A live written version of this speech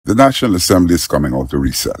The National Assembly is coming out of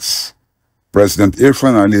recess. President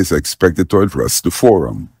Irfaan Ali is expected to address the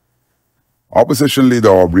forum. Opposition Leader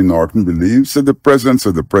Aubrey Norton believes that the presence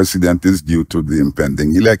of the president is due to the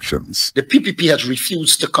impending elections. The PPP has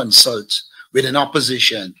refused to consult with an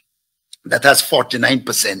opposition that has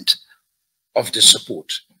 49% of the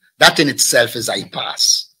support. That in itself is a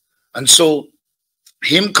pass. And so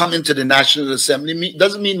him coming to the National Assembly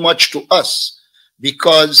doesn't mean much to us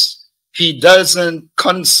because he doesn't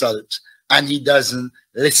consult and he doesn't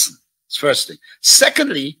listen. That's first thing.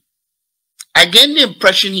 Secondly, I get the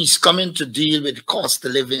impression he's coming to deal with cost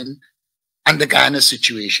of living and the Guyana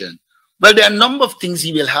situation. Well, there are a number of things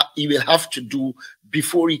he will have to do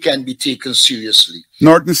before he can be taken seriously.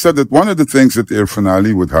 Norton said that one of the things that Irfaan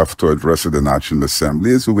Ali would have to address at the National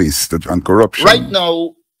Assembly is wastage and corruption. Right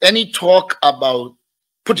now, any talk about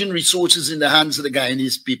putting resources in the hands of the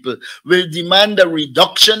Guyanese people will demand a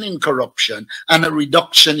reduction in corruption and a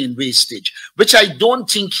reduction in wastage, which I don't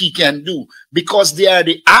think he can do because they are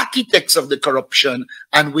the architects of the corruption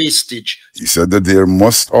and wastage. He said that there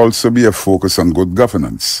must also be a focus on good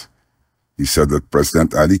governance. He said that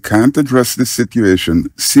President Ali can't address this situation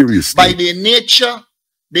seriously. By their nature,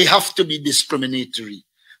 they have to be discriminatory.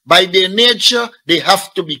 By their nature, they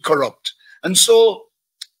have to be corrupt. And so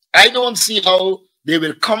I don't see how they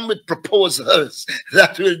will come with proposals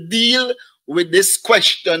that will deal with this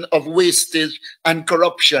question of wastage and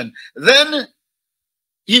corruption. Then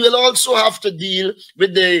he will also have to deal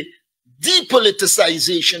with the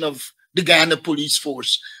depoliticization of the Guyana Police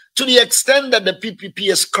Force. To the extent that the PPP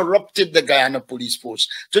has corrupted the Guyana Police Force,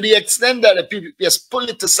 to the extent that the PPP has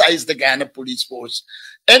politicized the Guyana Police Force,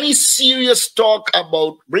 any serious talk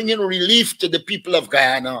about bringing relief to the people of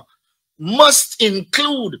Guyana must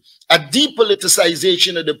include a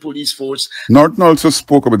depoliticization of the police force. Norton also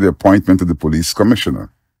spoke about the appointment of the police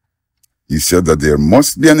commissioner. He said that there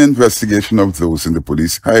must be an investigation of those in the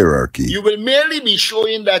police hierarchy. You will merely be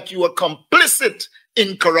showing that you are complicit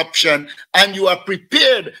in corruption and you are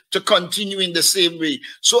prepared to continue in the same way.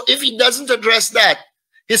 So if he doesn't address that,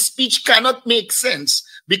 his speech cannot make sense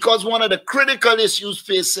because one of the critical issues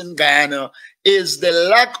facing Guyana is the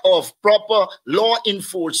lack of proper law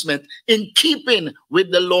enforcement in keeping with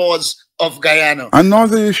the laws of Guyana.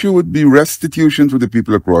 Another issue would be restitution to the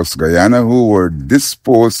people across Guyana who were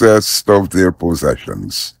dispossessed of their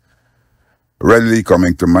possessions. Readily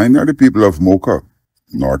coming to mind are the people of Mocha.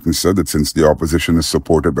 Norton said that since the opposition is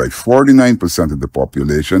supported by 49% of the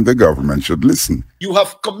population, the government should listen. You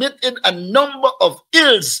have committed a number of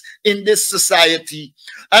ills in this society,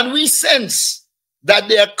 and we sense that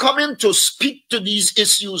they are coming to speak to these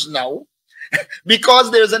issues now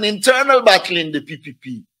because there's an internal battle in the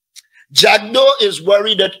PPP. Jagdo is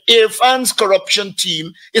worried that Irfaan's corruption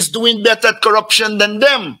team is doing better at corruption than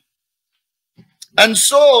them. And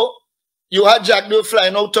so you had Jagdo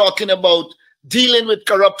flying out talking about dealing with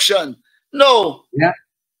corruption. No, yeah.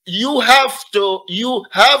 You have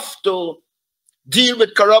to deal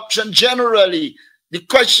with corruption generally. The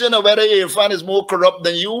question of whether Irfaan is more corrupt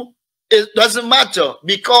than you, it doesn't matter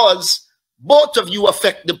because both of you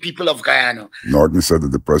affect the people of Guyana. Norton said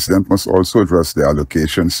that the president must also address the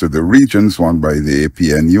allocations to the regions won by the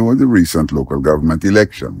APNU in the recent local government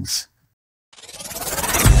elections.